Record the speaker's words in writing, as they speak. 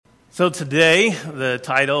So today, the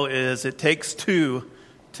title is It Takes Two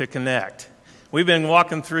to Connect. We've been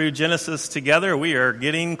walking through Genesis together. We are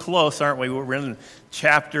getting close, aren't we? We're in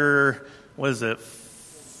chapter,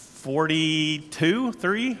 42?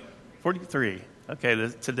 43. Okay,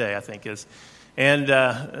 today I think is.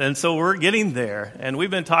 And so we're getting there. And we've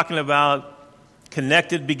been talking about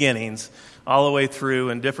connected beginnings all the way through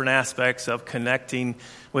and different aspects of connecting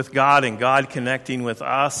with God and God connecting with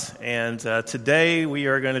us. And today we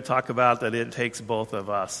are going to talk about that it takes both of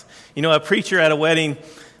us. You know, a preacher at a wedding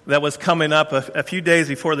that was coming up a few days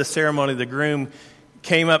before the ceremony, the groom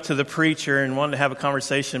came up to the preacher and wanted to have a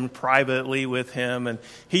conversation privately with him. And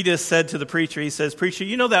he just said to the preacher, he says, "Preacher,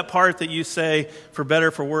 you know that part that you say, for better,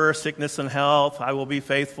 for worse, sickness and health, I will be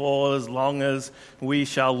faithful as long as we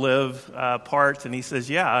shall live part?" And he says,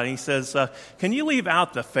 "Yeah." And he says, "Can you leave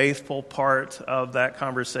out the faithful part of that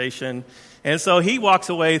conversation?" And so he walks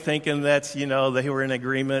away thinking that, they were in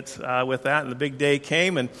agreement with that. And the big day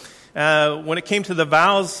came, and when it came to the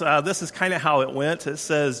vows, this is kind of how it went. It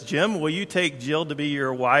says, "Jim, will you take Jill to be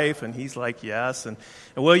your wife?" And he's like, "Yes." And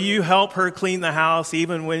 "Will you help her clean the house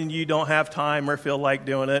even when you don't have time or feel like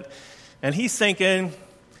doing it?" And he's thinking,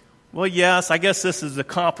 well, yes, I guess this is a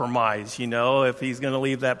compromise, if he's going to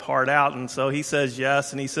leave that part out. And so he says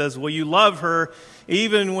yes. And he says, "Will you love her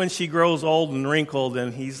even when she grows old and wrinkled?"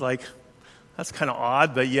 And he's like, "That's kind of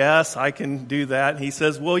odd, but yes, I can do that." He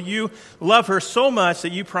says, "Will you love her so much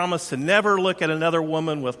that you promise to never look at another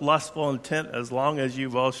woman with lustful intent as long as you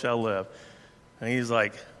both shall live?" And he's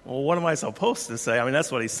like, "Well, what am I supposed to say?" I mean,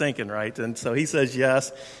 that's what he's thinking, right? And so he says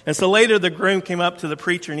yes. And so later the groom came up to the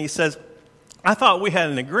preacher and he says, "I thought we had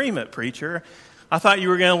an agreement, preacher. I thought you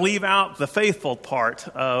were going to leave out the faithful part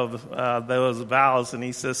of those vows." And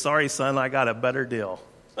he says, "Sorry, son, I got a better deal."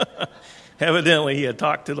 Evidently, he had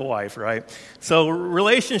talked to the wife, right? So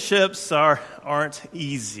relationships aren't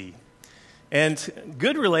easy. And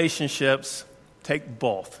good relationships take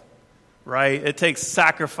both, right? It takes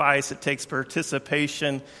sacrifice. It takes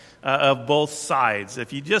participation of both sides.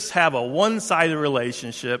 If you just have a one-sided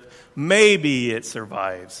relationship, maybe it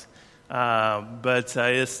survives. But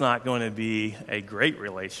it's not going to be a great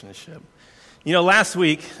relationship. Last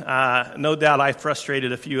week, no doubt I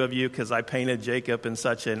frustrated a few of you because I painted Jacob in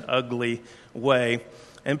such an ugly way.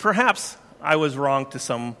 And perhaps I was wrong to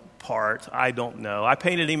some part. I don't know. I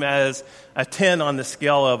painted him as a 10 on the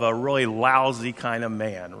scale of a really lousy kind of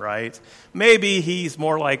man, right? Maybe he's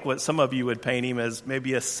more like what some of you would paint him as,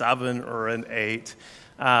 maybe a 7 or an 8.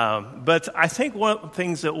 But I think one of the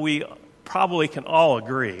things that we probably can all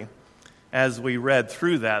agree as we read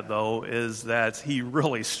through that, though, is that he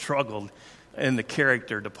really struggled in the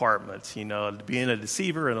character departments, being a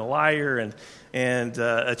deceiver and a liar and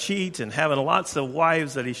a cheat and having lots of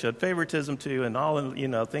wives that he showed favoritism to and all,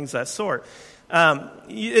 things that sort.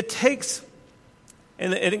 It takes,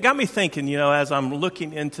 and it got me thinking, as I'm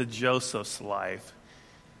looking into Joseph's life,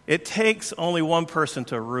 it takes only one person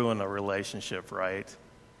to ruin a relationship, right?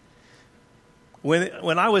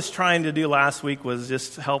 When I was trying to do last week was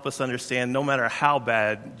just help us understand no matter how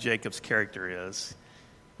bad Jacob's character is,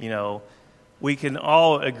 we can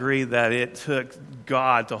all agree that it took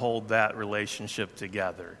God to hold that relationship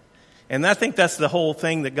together. And I think that's the whole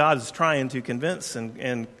thing that God is trying to convince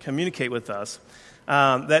and communicate with us,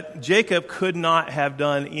 that Jacob could not have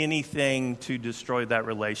done anything to destroy that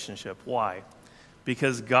relationship. Why?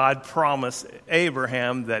 Because God promised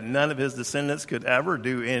Abraham that none of his descendants could ever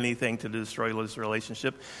do anything to destroy this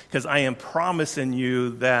relationship, because I am promising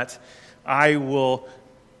you that I will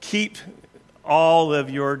keep all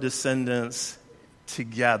of your descendants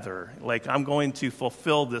together. Like, I'm going to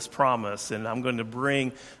fulfill this promise, and I'm going to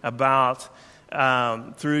bring about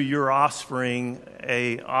through your offspring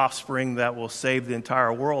a offspring that will save the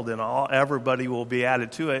entire world, and everybody will be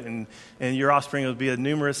added to it, and your offspring will be as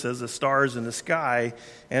numerous as the stars in the sky.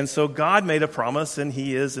 And so God made a promise, and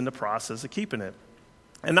he is in the process of keeping it.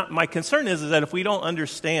 And my concern is that if we don't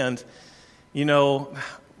understand,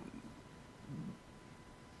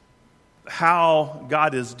 how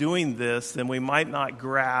God is doing this, then we might not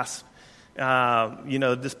grasp,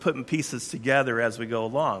 just putting pieces together as we go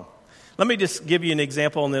along. Let me just give you an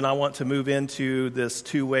example, and then I want to move into this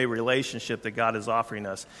two-way relationship that God is offering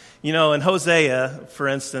us. In Hosea, for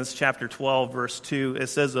instance, chapter 12, verse 2, it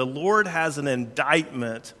says, "The Lord has an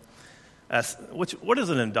indictment." What is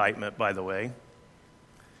an indictment, by the way?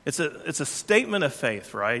 It's a statement of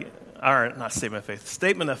faith, right? Or not statement of faith,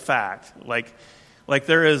 statement of fact. Like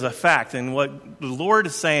there is a fact. And what the Lord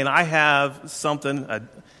is saying, I have something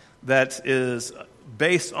that is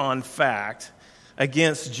based on fact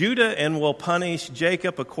against Judah and will punish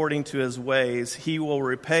Jacob according to his ways. He will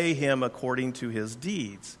repay him according to his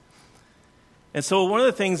deeds. And so one of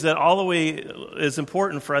the things that all the way is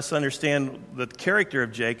important for us to understand the character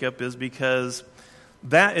of Jacob is because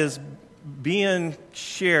that is being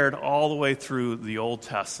shared all the way through the Old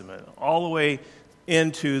Testament, all the way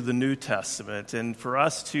into the New Testament. And for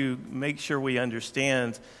us to make sure we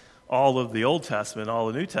understand all of the Old Testament, all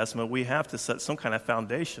the New Testament, we have to set some kind of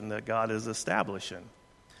foundation that God is establishing.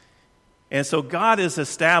 And so God has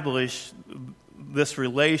established this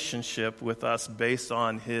relationship with us based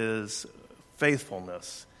on his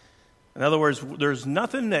faithfulness. In other words, there's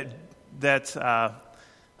nothing that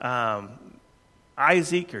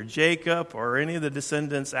Isaac or Jacob or any of the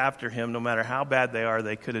descendants after him, no matter how bad they are,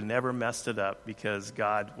 they could have never messed it up because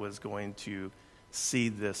God was going to see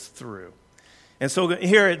this through. And so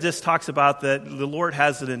here it just talks about that the Lord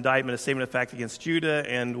has an indictment, a statement of fact against Judah,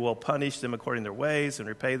 and will punish them according to their ways and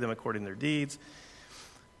repay them according to their deeds.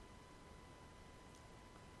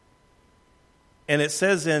 And it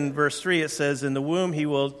says in verse 3, it says, in the womb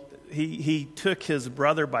he took his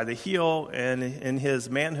brother by the heel, and in his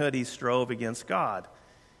manhood he strove against God.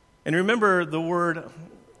 And remember the word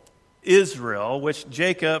Israel, which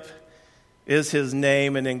Jacob is his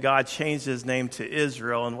name, and then God changed his name to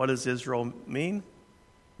Israel. And what does Israel mean?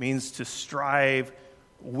 It means to strive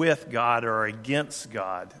with God or against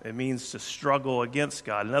God. It means to struggle against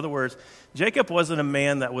God. In other words, Jacob wasn't a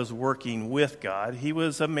man that was working with God. He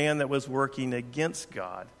was a man that was working against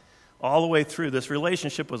God. All the way through, this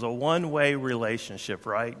relationship was a one-way relationship,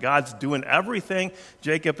 right? God's doing everything.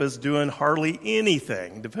 Jacob is doing hardly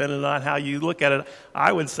anything, depending on how you look at it.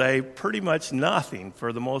 I would say pretty much nothing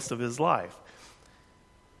for the most of his life.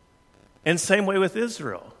 And same way with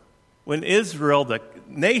Israel. When Israel, the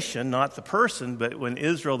nation, not the person, but when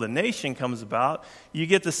Israel, the nation, comes about, you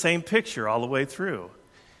get the same picture all the way through.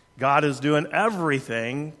 God is doing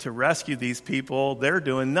everything to rescue these people. They're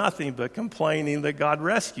doing nothing but complaining that God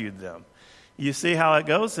rescued them. You see how it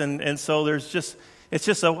goes? And so it's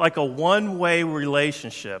just like a one-way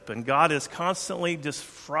relationship. And God is constantly just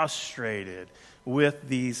frustrated with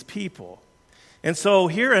these people. And so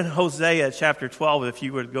here in Hosea chapter 12, if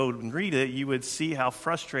you would go and read it, you would see how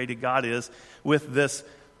frustrated God is with this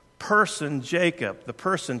person Jacob, the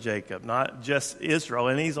person Jacob, not just Israel.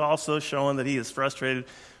 And he's also showing that he is frustrated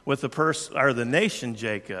with the nation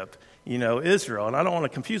Jacob, Israel. And I don't want to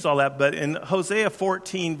confuse all that, but in Hosea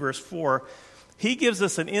 14, verse 4, he gives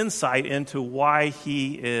us an insight into why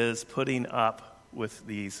he is putting up with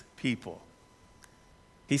these people.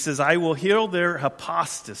 He says, I will heal their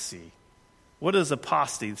apostasy. What is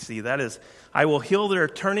apostasy? That is, I will heal their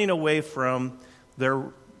turning away from their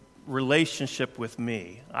relationship with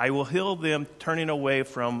me. I will heal them turning away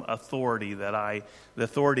from the authority that I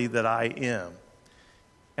am.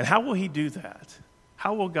 And how will he do that?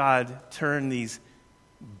 How will God turn this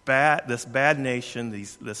bad nation,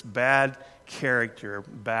 this bad character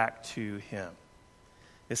back to him?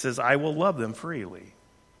 It says, I will love them freely,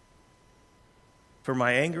 for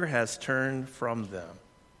my anger has turned from them.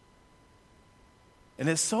 And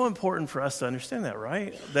it's so important for us to understand that,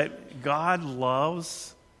 right? That God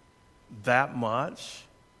loves that much,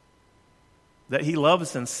 that he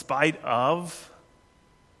loves in spite of,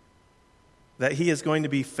 that he is going to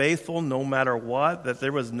be faithful no matter what, that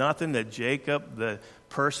there was nothing that Jacob, the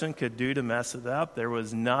person, could do to mess it up. There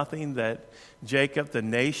was nothing that Jacob, the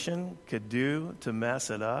nation, could do to mess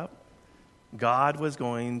it up. God was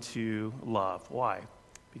going to love. Why?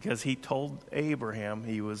 Because he told Abraham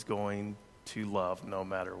he was going to love no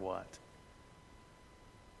matter what.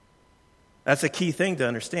 That's a key thing to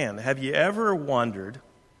understand. Have you ever wondered,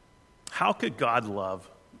 how could God love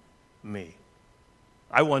me?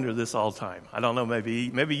 I wonder this all the time. I don't know,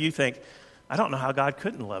 maybe you think, I don't know how God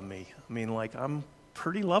couldn't love me. I mean, I'm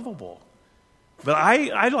pretty lovable. But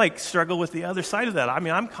I struggle with the other side of that. I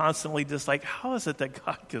mean, I'm constantly just like, how is it that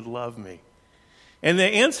God could love me? And the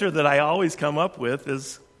answer that I always come up with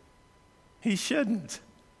is, he shouldn't.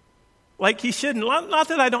 He shouldn't. Not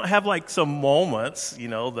that I don't have some moments,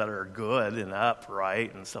 that are good and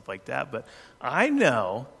upright and stuff like that, but I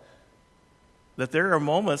know that there are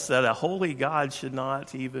moments that a holy God should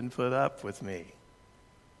not even put up with me.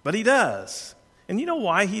 But he does. And you know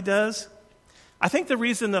why he does? I think the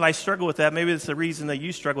reason that I struggle with that, maybe it's the reason that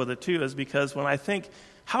you struggle with it too, is because when I think,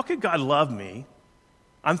 how could God love me?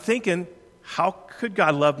 I'm thinking, how could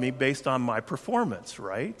God love me based on my performance,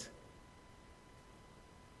 right?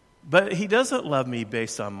 But he doesn't love me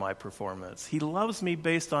based on my performance. He loves me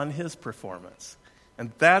based on his performance.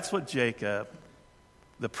 And that's what Jacob,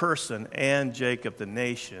 the person, and Jacob, the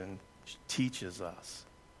nation, teaches us.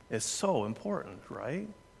 It's so important, right?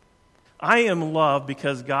 I am loved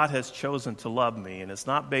because God has chosen to love me, and it's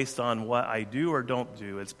not based on what I do or don't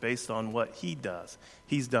do. It's based on what he does.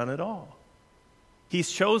 He's done it all.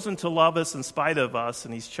 He's chosen to love us in spite of us,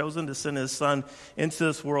 and he's chosen to send his son into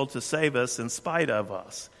this world to save us in spite of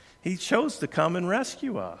us. He chose to come and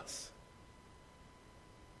rescue us.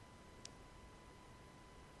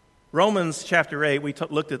 Romans chapter 8, we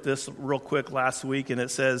looked at this real quick last week, and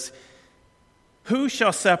it says, who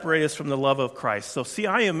shall separate us from the love of Christ? So see,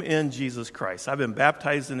 I am in Jesus Christ. I've been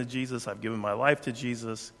baptized into Jesus. I've given my life to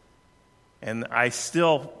Jesus. And I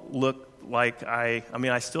still look like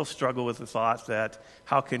I still struggle with the thought that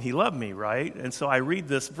how can he love me, right? And so I read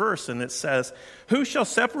this verse and it says, who shall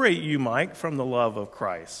separate you, Mike, from the love of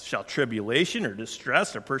Christ? Shall tribulation or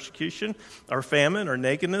distress or persecution or famine or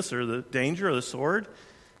nakedness or the danger or the sword?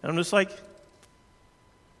 And I'm just like,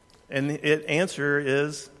 and the answer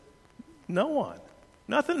is no one.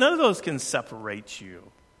 Nothing, none of those can separate you.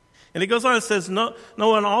 And it goes on and says, no,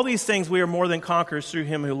 in all these things we are more than conquerors through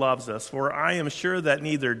him who loves us. For I am sure that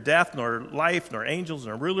neither death, nor life, nor angels,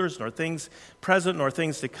 nor rulers, nor things present, nor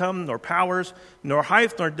things to come, nor powers, nor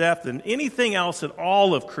height, nor depth, and anything else in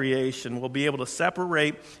all of creation will be able to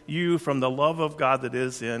separate you from the love of God that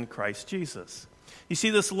is in Christ Jesus. You see,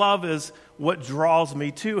 this love is what draws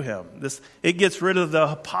me to him. It gets rid of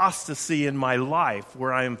the apostasy in my life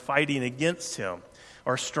where I am fighting against him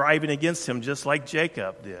or striving against him just like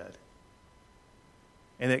Jacob did.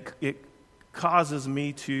 And it causes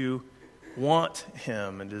me to want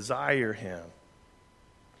him and desire him.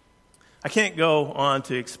 I can't go on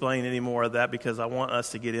to explain any more of that because I want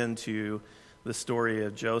us to get into the story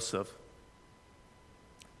of Joseph.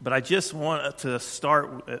 But I just want to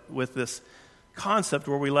start with this concept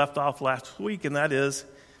where we left off last week, and that is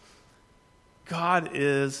God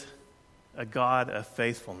is a God of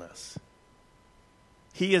faithfulness.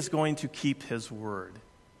 He is going to keep his word.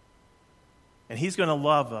 And he's going to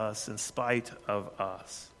love us in spite of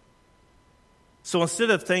us. So instead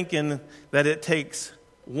of thinking that it takes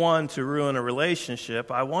one to ruin a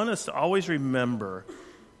relationship, I want us to always remember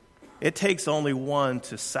it takes only one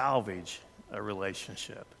to salvage a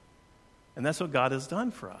relationship. And that's what God has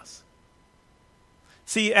done for us.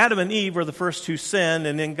 See, Adam and Eve were the first who sinned,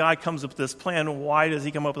 and then God comes up with this plan. Why does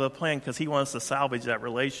he come up with a plan? Because he wants to salvage that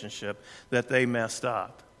relationship that they messed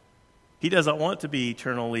up. He doesn't want to be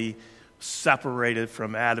eternally separated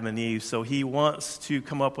from Adam and Eve, so he wants to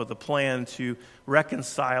come up with a plan to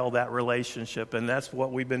reconcile that relationship, and that's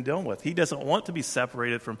what we've been dealing with. He doesn't want to be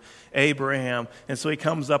separated from Abraham, and so he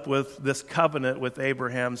comes up with this covenant with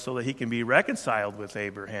Abraham so that he can be reconciled with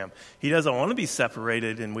Abraham. He doesn't want to be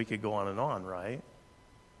separated, and we could go on, right?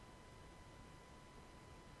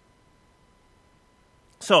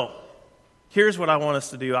 So, here's what I want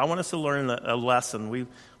us to do. I want us to learn a lesson. We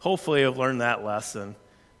hopefully have learned that lesson.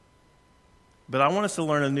 But I want us to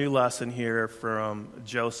learn a new lesson here from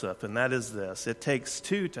Joseph, and that is this. It takes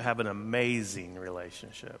two to have an amazing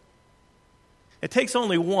relationship. It takes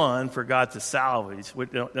only one for God to salvage.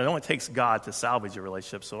 It only takes God to salvage a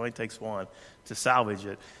relationship, so it only takes one to salvage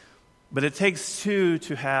it. But it takes two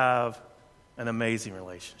to have an amazing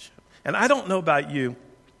relationship. And I don't know about you,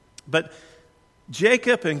 but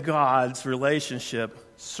Jacob and God's relationship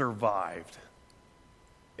survived.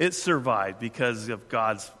 It survived because of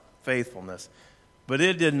God's faithfulness, but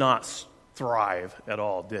it did not thrive at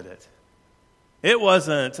all, did it? It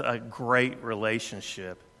wasn't a great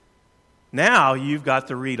relationship. Now you've got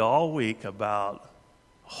to read all week about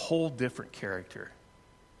a whole different character.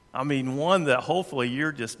 I mean, one that hopefully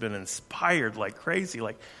you're just been inspired like crazy.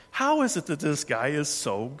 Like, how is it that this guy is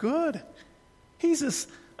so good? He's just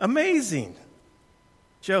amazing.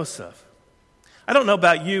 Joseph. I don't know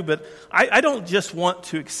about you, but I don't just want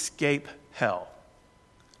to escape hell.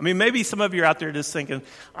 I mean, maybe some of you are out there just thinking,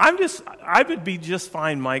 I would be just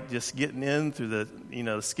fine, Mike, just getting in through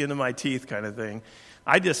the skin of my teeth kind of thing.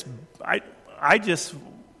 I just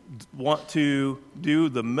want to do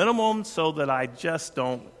the minimum so that I just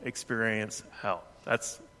don't experience hell.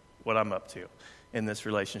 That's what I'm up to in this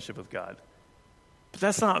relationship with God. But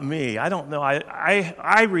that's not me. I don't know.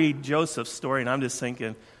 I read Joseph's story and I'm just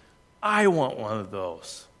thinking, I want one of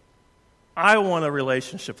those. I want a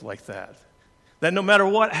relationship like that. That no matter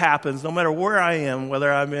what happens, no matter where I am,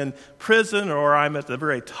 whether I'm in prison or I'm at the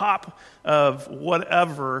very top of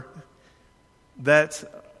whatever, that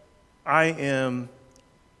I am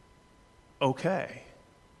okay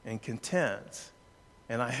and content.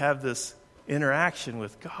 And I have this interaction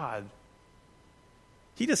with God.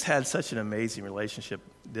 He just had such an amazing relationship,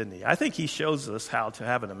 didn't he? I think he shows us how to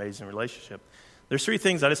have an amazing relationship. There's three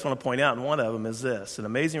things I just want to point out, and one of them is this. An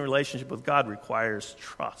amazing relationship with God requires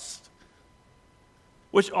trust.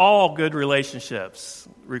 which all good relationships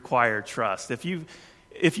require trust. If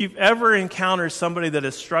you've ever encountered somebody that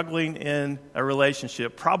is struggling in a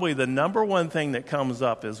relationship, probably the number one thing that comes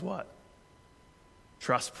up is what?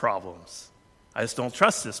 Trust problems. I just don't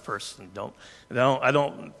trust this person. I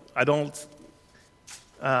don't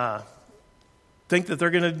think that they're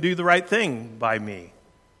going to do the right thing by me.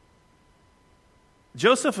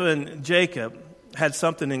 Joseph and Jacob had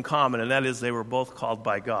something in common, and that is they were both called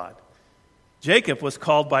by God. Jacob was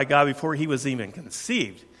called by God before he was even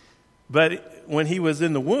conceived. But when he was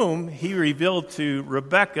in the womb, he revealed to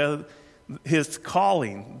Rebekah his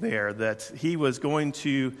calling there, that he was going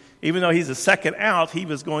to, even though he's a second out, he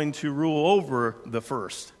was going to rule over the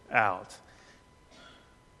first out.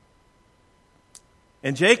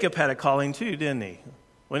 And Jacob had a calling too, didn't he?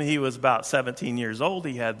 When he was about 17 years old,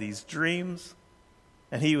 he had these dreams,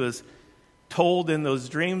 and he was told in those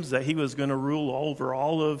dreams that he was going to rule over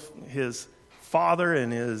all of his father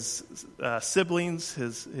and his siblings,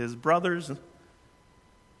 his brothers.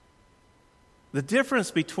 The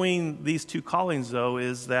difference between these two callings, though,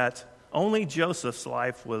 is that only Joseph's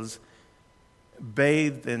life was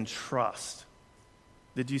bathed in trust.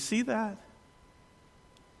 Did you see that?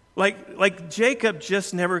 Like Jacob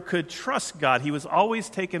just never could trust God. He was always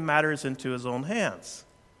taking matters into his own hands.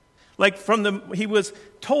 He was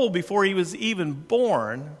told before he was even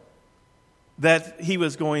born that he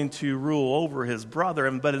was going to rule over his brother,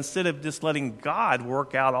 but instead of just letting God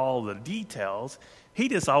work out all the details, he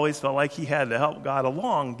just always felt like he had to help God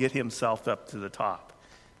along, get himself up to the top.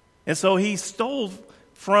 And so he stole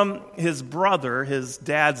from his brother his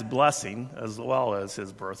dad's blessing, as well as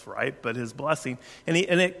his birthright, but his blessing. And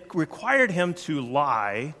it required him to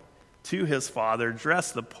lie to his father,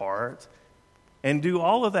 dress the part, and do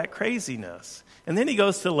all of that craziness. And then he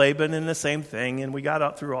goes to Laban and the same thing, and we got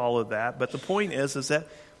up through all of that. But the point is that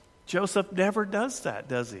Joseph never does that,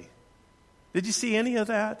 does he? Did you see any of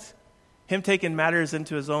that? Him taking matters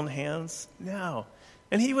into his own hands? No.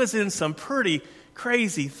 And he was in some pretty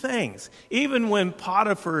crazy things. Even when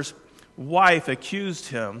Potiphar's wife accused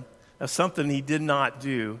him of something he did not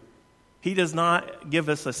do, he does not give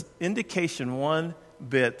us an indication one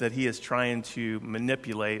bit that he is trying to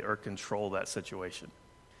manipulate or control that situation.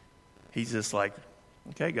 He's just like,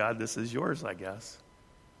 okay, God, this is yours, I guess.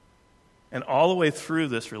 And all the way through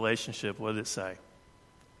this relationship, what did it say?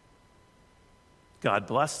 God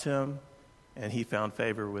blessed him, and he found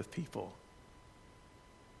favor with people.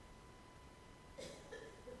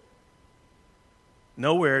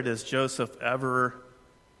 Nowhere does Joseph ever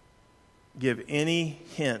give any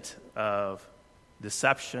hint of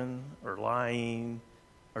deception or lying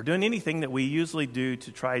or doing anything that we usually do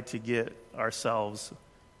to try to get ourselves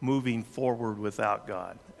moving forward without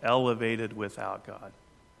God, elevated without God.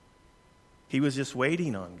 He was just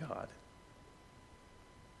waiting on God.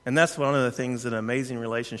 And that's one of the things that an amazing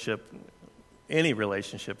relationship, any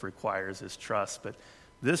relationship requires, is trust. But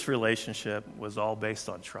this relationship was all based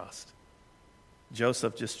on trust.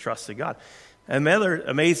 Joseph just trusted God. Another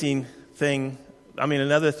amazing thing,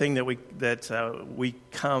 another thing that we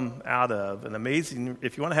come out of,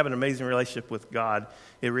 if you want to have an amazing relationship with God,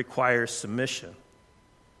 it requires submission.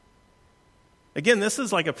 Again, this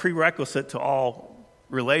is like a prerequisite to all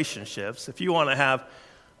relationships. If you want to have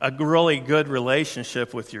a really good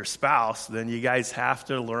relationship with your spouse, then you guys have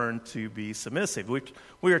to learn to be submissive.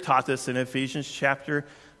 We are taught this in Ephesians chapter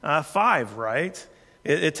 5, right?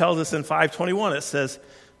 It tells us in 5:21, it says,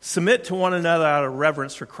 submit to one another out of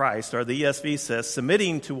reverence for Christ. Or the ESV says,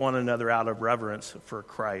 submitting to one another out of reverence for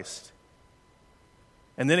Christ.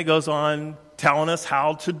 And then it goes on telling us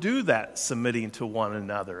how to do that submitting to one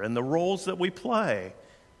another and the roles that we play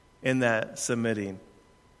in that submitting.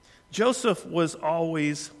 Joseph was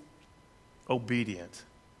always obedient,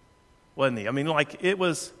 wasn't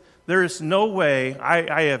he? There's no way,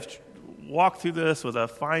 I have walked through this with a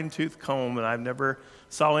fine-tooth comb and I've never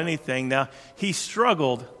saw anything. Now, he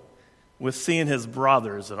struggled with seeing his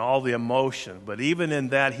brothers and all the emotion, but even in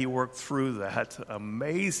that, he worked through that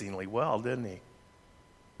amazingly well, didn't he?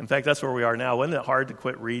 In fact, that's where we are now. Wasn't it hard to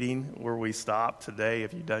quit reading where we stopped today,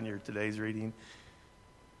 if you've done your today's reading?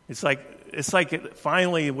 It's like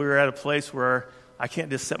finally we're at a place where I can't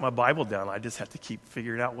just set my Bible down. I just have to keep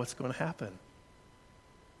figuring out what's going to happen.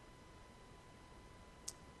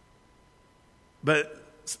 But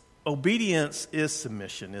obedience is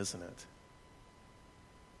submission, isn't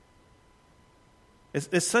it?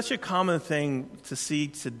 It's such a common thing to see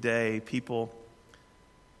today, people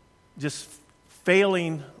just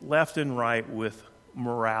failing left and right with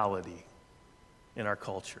morality in our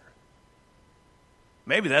culture.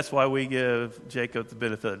 Maybe that's why we give Jacob the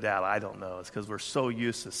benefit of the doubt. I don't know. It's because we're so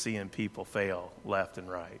used to seeing people fail left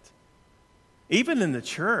and right. Even in the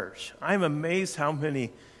church, I'm amazed how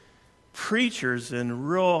many preachers in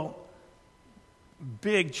real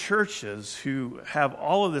big churches who have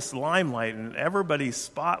all of this limelight and everybody's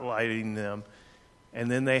spotlighting them,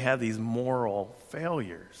 and then they have these moral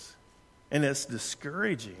failures. And it's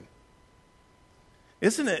discouraging.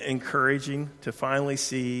 Isn't it encouraging to finally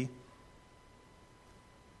see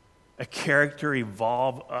a character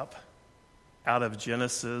evolve up out of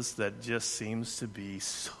Genesis that just seems to be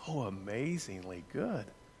so amazingly good?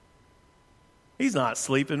 He's not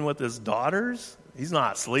sleeping with his daughters. He's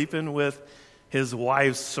not sleeping with his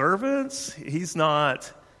wife's servants. He's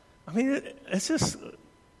not, it's just,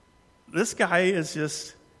 this guy is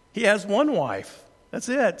just, he has one wife. That's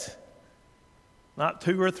it. Not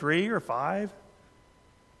 2 or 3 or 5.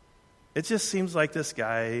 It just seems like this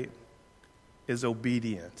guy is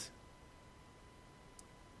obedient.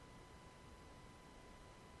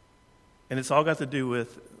 And it's all got to do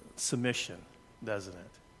with submission, doesn't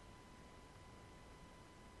it?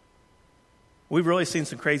 We've really seen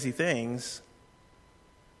some crazy things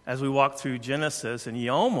as we walk through Genesis, and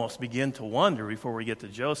you almost begin to wonder before we get to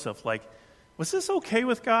Joseph, like, was this okay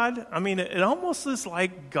with God? It almost is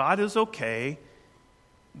like God is okay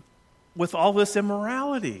with all this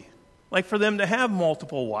immorality. Like for them to have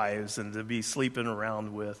multiple wives and to be sleeping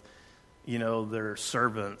around with, their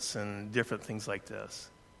servants and different things like this.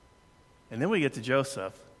 And then we get to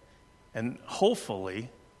Joseph, and hopefully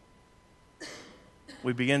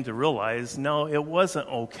we begin to realize, no, it wasn't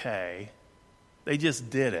okay. They just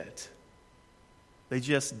did it. They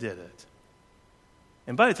just did it.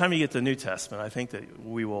 And by the time you get to the New Testament, I think that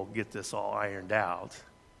we will get this all ironed out.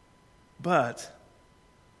 But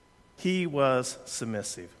he was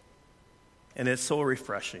submissive. And it's so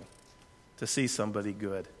refreshing to see somebody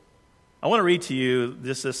good. I want to read to you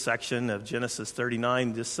just this section of Genesis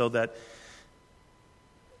 39, just so that,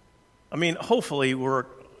 hopefully we're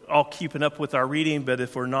all keeping up with our reading, but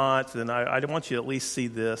if we're not, then I want you to at least see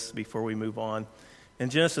this before we move on. In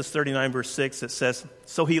Genesis 39, verse 6, it says,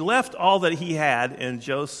 "So he left all that he had in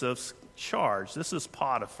Joseph's charge." This is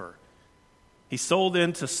Potiphar. He's sold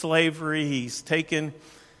into slavery. He's taken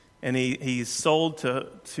and he's sold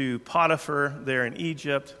to Potiphar there in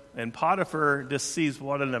Egypt. And Potiphar just sees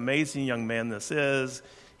what an amazing young man this is.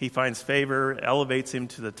 He finds favor, elevates him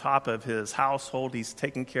to the top of his household. He's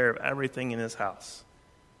taking care of everything in his house.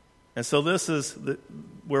 And so this is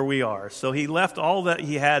where we are. So he left all that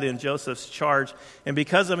he had in Joseph's charge, and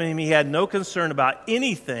because of him, he had no concern about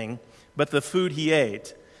anything but the food he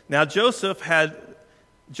ate. Now Joseph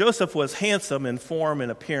was handsome in form and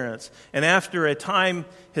appearance, and after a time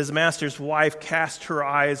his master's wife cast her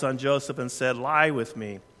eyes on Joseph and said, "Lie with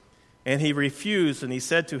me." And he refused, and he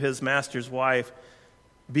said to his master's wife,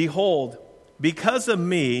 "Behold, because of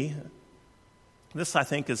me," this I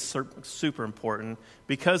think is super important,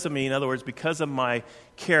 because of me, in other words, because of my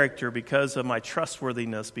character, because of my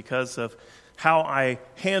trustworthiness, because of how I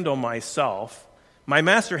handle myself, my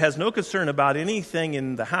master has no concern about anything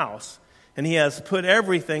in the house, and he has put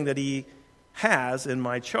everything that he has in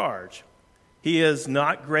my charge. He is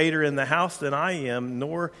not greater in the house than I am,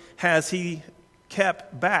 nor has he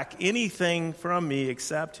kept back anything from me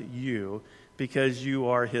except you, because you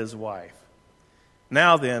are his wife.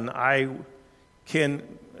 Now then,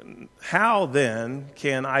 how then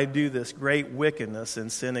can I do this great wickedness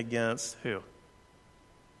and sin against who?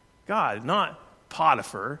 God, not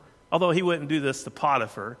Potiphar, although he wouldn't do this to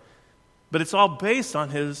Potiphar, but it's all based on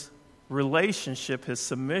his relationship, his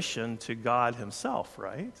submission to God himself,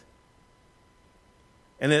 right?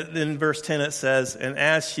 And in verse 10 it says, "And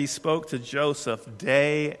as she spoke to Joseph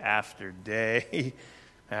day after day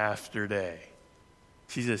after day,"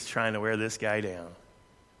 she's just trying to wear this guy down.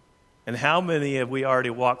 And how many have we already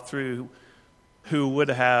walked through who would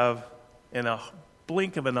have, in a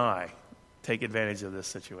blink of an eye, take advantage of this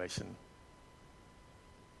situation?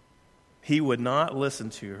 He would not listen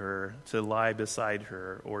to her, to lie beside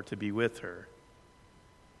her, or to be with her.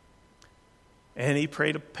 And he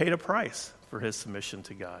paid a price for his submission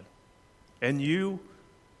to God. And you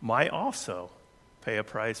might also pay a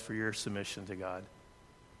price for your submission to God.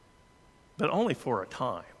 But only for a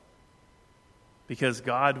time. Because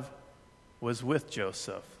God was with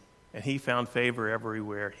Joseph, and he found favor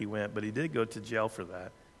everywhere he went, but he did go to jail for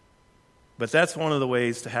that. But that's one of the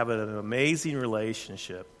ways to have an amazing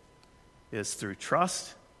relationship, is through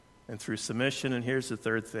trust and through submission. And here's the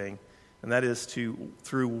third thing, and that is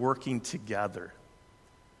through working together.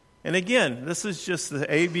 And again, this is just the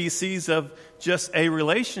ABCs of just a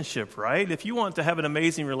relationship, right? If you want to have an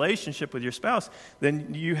amazing relationship with your spouse,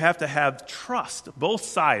 then you have to have trust, both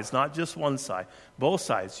sides, not just one side, both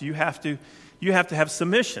sides. You have to have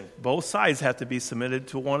submission. Both sides have to be submitted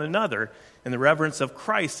to one another in the reverence of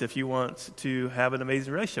Christ if you want to have an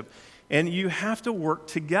amazing relationship. And you have to work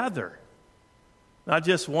together. Not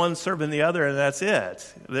just one serving the other and that's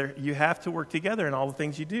it. You have to work together in all the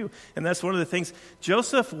things you do. And that's one of the things.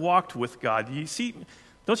 Joseph walked with God. You see,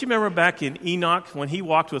 don't you remember back in Enoch when he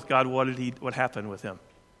walked with God, what happened with him?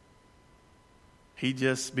 He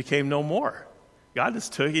just became no more. God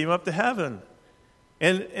just took him up to heaven.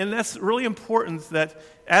 And that's really important that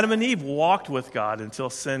Adam and Eve walked with God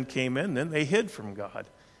until sin came in. Then they hid from God.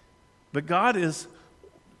 But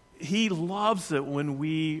He loves it when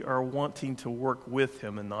we are wanting to work with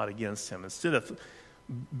him and not against him. Instead of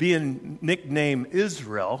being nicknamed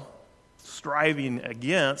Israel, striving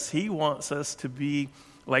against, he wants us to be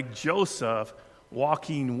like Joseph,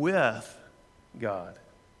 walking with God,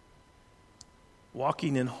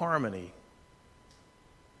 walking in harmony.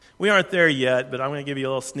 We aren't there yet, but I'm going to give you a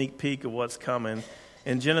little sneak peek of what's coming.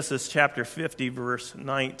 In Genesis chapter 50, verse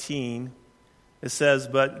 19, it says,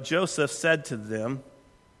 "But Joseph said to them,"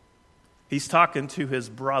 he's talking to his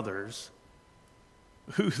brothers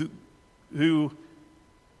who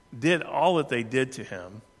did all that they did to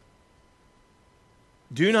him.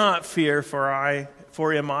 "Do not fear, for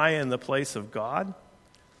am I in the place of God?"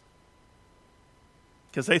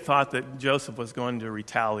 Because they thought that Joseph was going to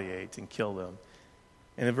retaliate and kill them.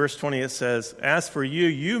 And in verse 20 it says, "As for you,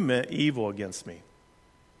 you meant evil against me."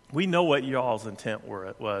 We know what y'all's intent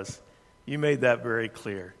was. You made that very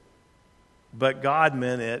clear. "But God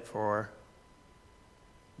meant it for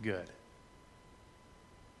good,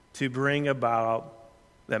 to bring about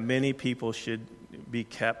that many people should be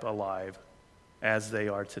kept alive as they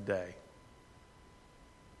are today."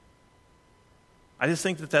 I just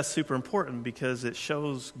think that that's super important because it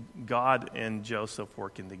shows God and Joseph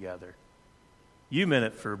working together. You meant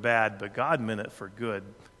it for bad, but God meant it for good.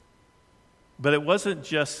 But it wasn't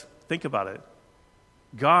just, think about it,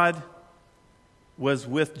 God was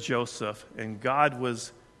with Joseph and God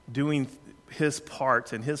was doing his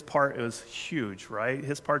part, and his part was huge, right?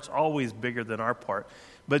 His part's always bigger than our part.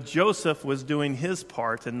 But Joseph was doing his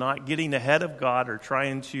part and not getting ahead of God or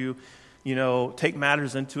trying to, take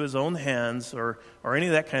matters into his own hands or any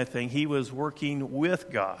of that kind of thing. He was working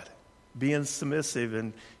with God, being submissive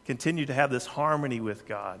and continue to have this harmony with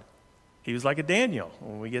God. He was like a Daniel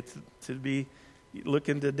when we get to look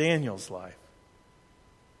into Daniel's life.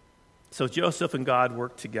 So Joseph and God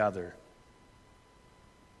worked together.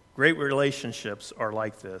 Great relationships are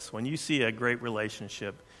like this. When you see a great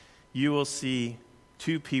relationship, you will see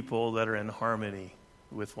two people that are in harmony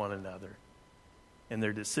with one another in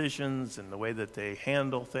their decisions and the way that they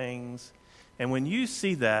handle things. And when you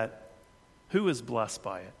see that, who is blessed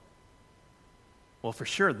by it? Well, for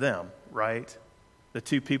sure them, right? The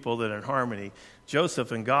two people that are in harmony.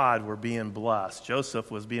 Joseph and God were being blessed.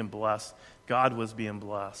 Joseph was being blessed. God was being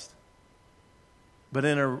blessed. But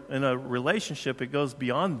in a relationship, it goes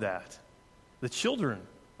beyond that. The children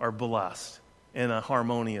are blessed in a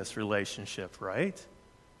harmonious relationship, right?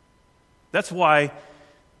 That's why,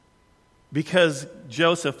 because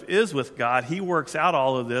Joseph is with God, he works out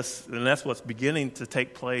all of this, and that's what's beginning to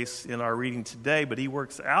take place in our reading today, but he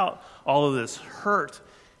works out all of this hurt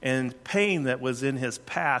and pain that was in his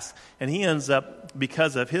past, and he ends up,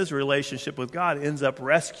 because of his relationship with God, ends up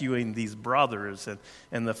rescuing these brothers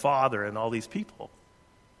and the father and all these people.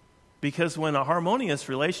 Because when a harmonious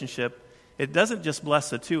relationship, it doesn't just bless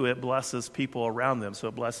the two, it blesses people around them. So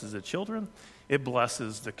it blesses the children, it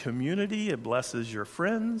blesses the community, it blesses your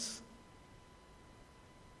friends.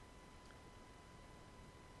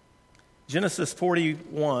 Genesis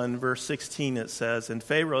 41, verse 16, it says, "And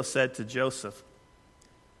Pharaoh said to Joseph,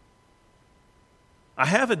 I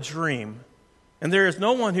have a dream, and there is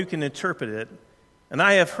no one who can interpret it. And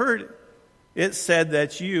I have heard it said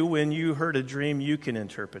that when you heard a dream, you can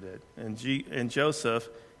interpret it." And Joseph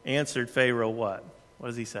answered Pharaoh what? What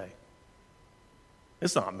does he say?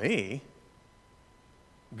 It's not me.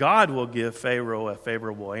 God will give Pharaoh a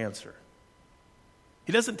favorable answer.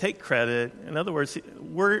 He doesn't take credit. In other words,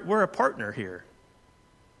 we're a partner here.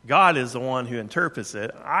 God is the one who interprets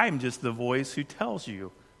it. I'm just the voice who tells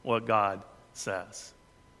you what God says.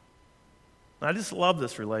 And I just love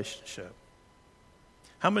this relationship.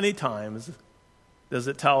 How many times does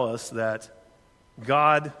it tell us that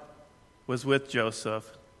God was with Joseph,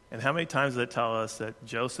 and how many times does it tell us that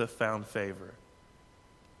Joseph found favor?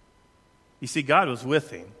 You see, God was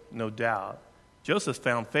with him, no doubt. Joseph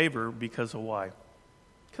found favor because of why?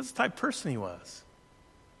 Because the type of person he was.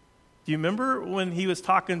 Do you remember when he was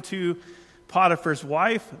talking to Potiphar's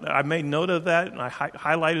wife? I made note of that, and I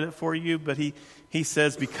highlighted it for you, but he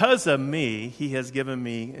says, because of me, he has given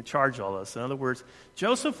me in charge of all this. In other words,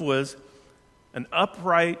 Joseph was an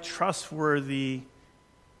upright, trustworthy,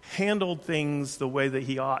 handled things the way that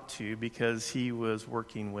he ought to because he was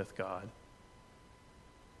working with God.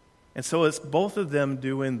 And so it's both of them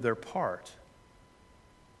doing their part.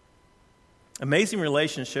 Amazing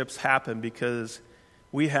relationships happen because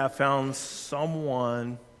we have found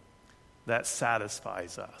someone that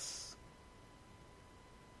satisfies us.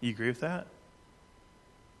 You agree with that?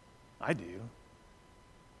 I do.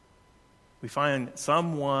 We find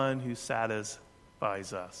someone who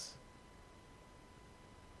satisfies us.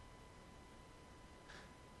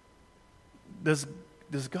 Does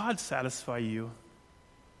God satisfy you?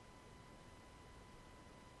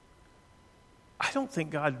 I don't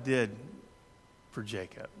think God did for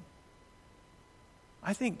Jacob.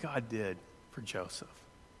 I think God did for Joseph.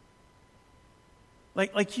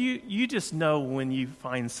 Like you just know when you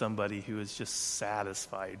find somebody who is just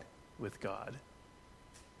satisfied with God.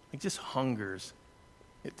 Like just hungers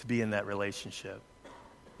to be in that relationship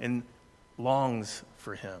and longs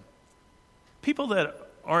for him. People that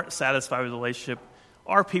aren't satisfied with the relationship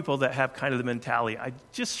are people that have kind of the mentality, I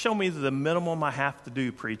just show me the minimum I have to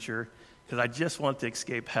do, preacher, because I just want to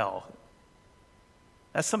escape hell.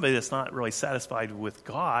 That's somebody that's not really satisfied with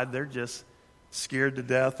God. They're just scared to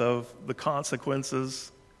death of the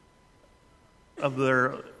consequences of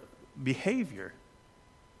their behavior.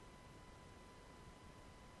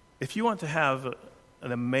 If you want to have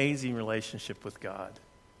an amazing relationship with God,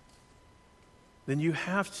 then you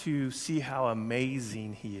have to see how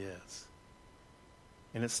amazing he is.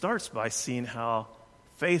 And it starts by seeing how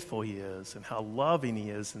faithful he is and how loving he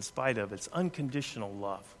is in spite of its unconditional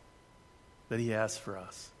love that he has for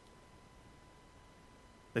us.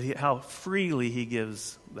 How freely he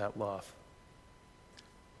gives that love.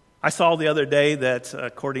 I saw the other day that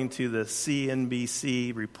according to the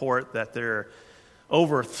CNBC report that there are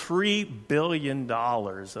over $3 billion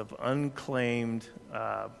of unclaimed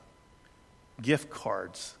gift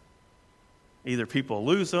cards. Either people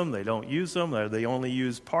lose them, they don't use them, or they only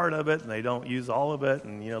use part of it and they don't use all of it,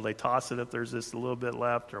 and they toss it if there's just a little bit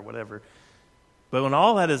left or whatever. But when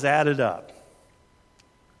all that is added up,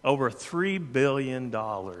 over $3 billion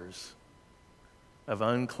of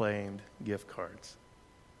unclaimed gift cards.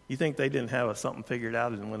 You think they didn't have something figured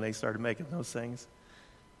out when they started making those things?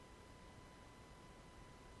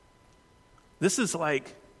 This is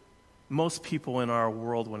like most people in our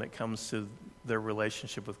world when it comes to their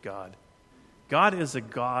relationship with God. God is a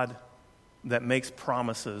God that makes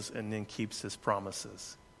promises and then keeps his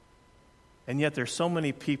promises. And yet there's so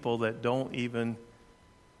many people that don't even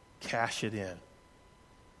cash it in.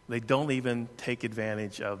 They don't even take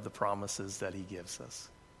advantage of the promises that he gives us.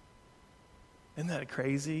 Isn't that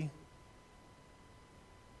crazy?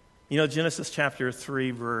 Genesis chapter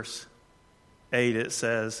 3, verse 8, it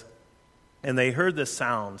says, and they heard the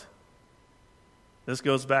sound. This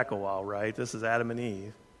goes back a while, right? This is Adam and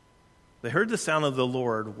Eve. They heard the sound of the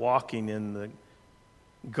Lord walking in the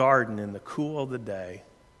garden in the cool of the day.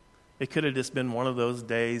 It could have just been one of those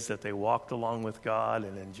days that they walked along with God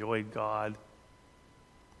and enjoyed God.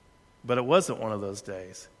 But it wasn't one of those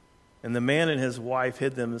days. And the man and his wife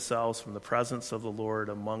hid themselves from the presence of the Lord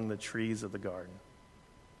among the trees of the garden.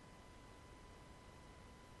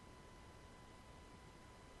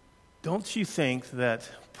 Don't you think that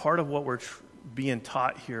part of what we're being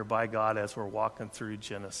taught here by God as we're walking through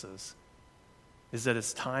Genesis is that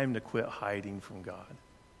it's time to quit hiding from God?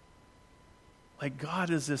 Like, God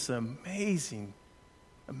is this amazing,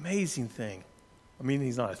 amazing thing. I mean,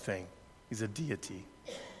 he's not a thing. He's a deity.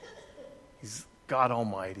 He's God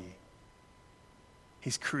Almighty.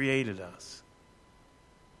 He's created us.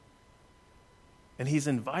 And he's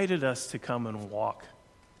invited us to come and walk,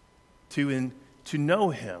 to know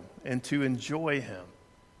him and to enjoy him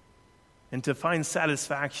and to find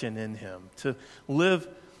satisfaction in him, to live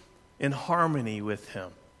in harmony with him,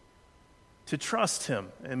 to trust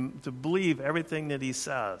him and to believe everything that he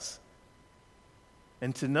says,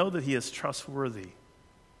 and to know that he is trustworthy.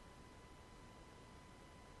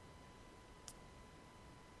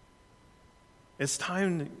 It's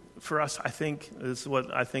time for us, I think, is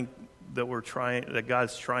what I think that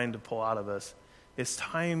God's trying to pull out of us. It's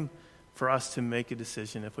time for us to make a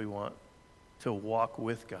decision if we want to walk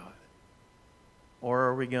with God. Or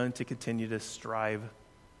are we going to continue to strive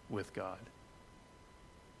with God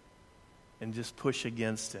and just push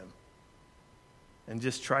against him and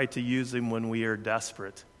just try to use him when we are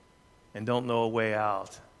desperate and don't know a way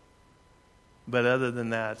out But other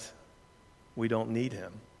than that, we don't need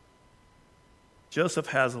him. Joseph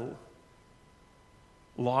has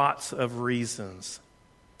lots of reasons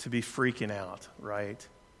to be freaking out, right?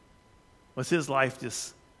 Was his life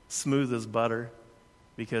just smooth as butter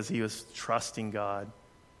because he was trusting God?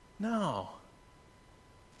 No.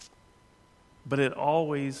 But it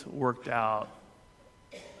always worked out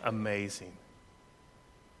amazing.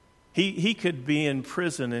 He could be in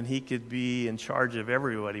prison and he could be in charge of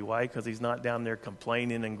everybody. Why? Because he's not down there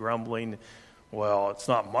complaining and grumbling. Well, it's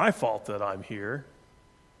not my fault that I'm here.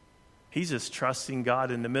 He's just trusting God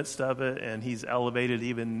in the midst of it, and he's elevated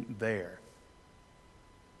even there.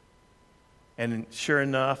 And sure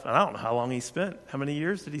enough, and I don't know how long he spent. How many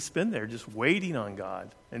years did he spend there just waiting on God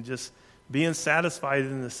and just being satisfied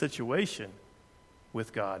in the situation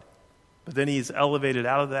with God? But then he's elevated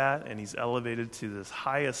out of that, and he's elevated to this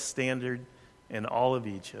highest standard in all of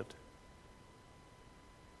Egypt.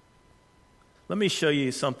 Let me show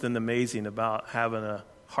you something amazing about having a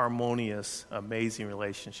harmonious, amazing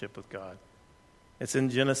relationship with God. It's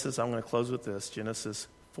in Genesis. I'm going to close with this. Genesis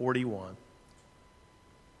 41.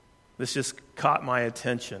 This just caught my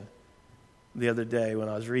attention the other day when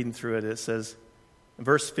I was reading through it. It says,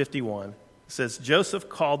 verse 51, it says, Joseph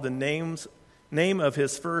called the name of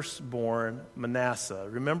his firstborn Manasseh.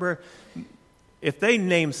 Remember, if they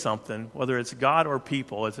name something, whether it's God or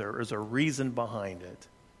people, there's a reason behind it.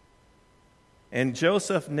 And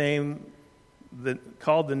Joseph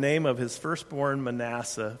called the name of his firstborn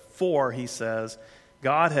Manasseh, for, he says,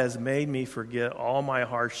 God has made me forget all my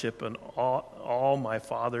hardship and all my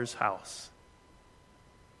father's house.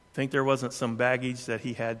 Think there wasn't some baggage that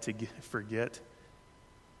he had to forget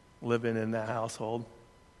living in that household?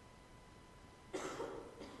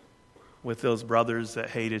 With those brothers that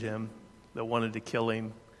hated him, that wanted to kill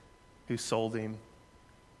him, who sold him.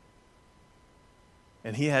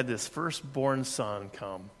 And he had this firstborn son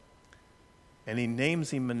come. And he names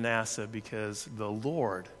him Manasseh because the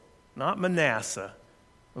Lord, not Manasseh,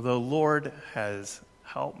 the Lord has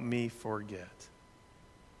helped me forget.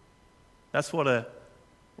 That's what a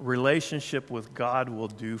relationship with God will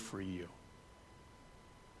do for you.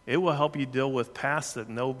 It will help you deal with past that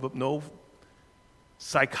no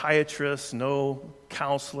psychiatrist, no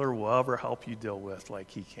counselor will ever help you deal with like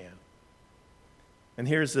he can. And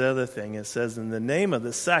here's the other thing. It says, in the name of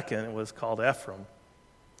the second, it was called Ephraim.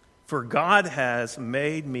 For God has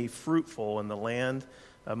made me fruitful in the land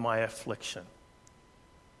of my affliction.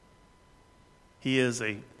 He is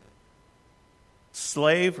a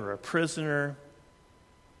slave or a prisoner,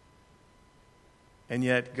 and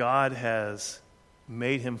yet God has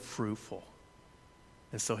made him fruitful.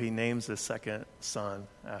 And so he names his second son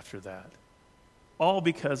after that. All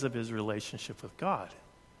because of his relationship with God,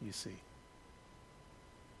 you see.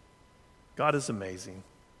 God is amazing.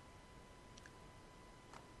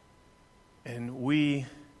 And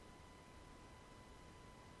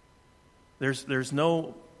there's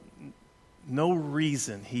no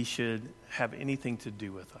reason he should have anything to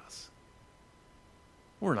do with us.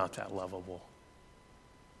 We're not that lovable.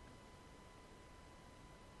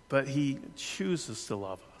 But he chooses to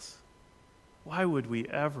love us. Why would we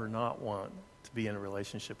ever not want to be in a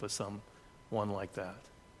relationship with someone like that?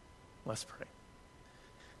 Let's pray.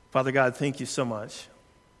 Father God, thank you so much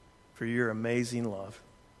for your amazing love.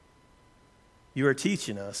 You are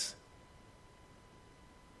teaching us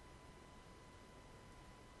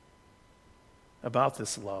about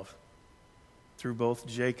this love through both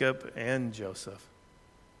Jacob and Joseph.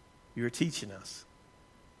 You are teaching us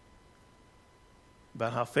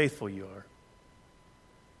about how faithful you are.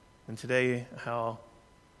 And today, how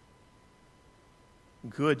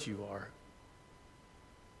good you are.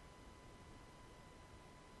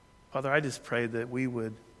 Father, I just pray that we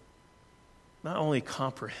would not only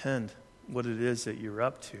comprehend what it is that you're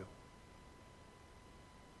up to,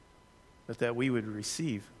 but that we would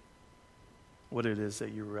receive what it is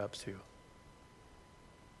that you're up to.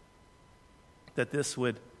 That this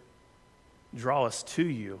would draw us to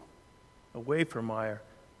you, away from our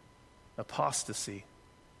apostasy,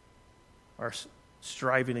 our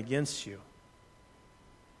striving against you.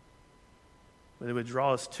 That it would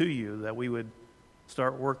draw us to you, that we would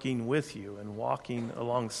start working with you and walking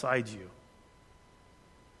alongside you.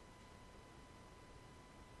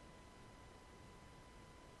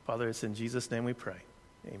 Father, it's in Jesus' name we pray.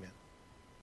 Amen.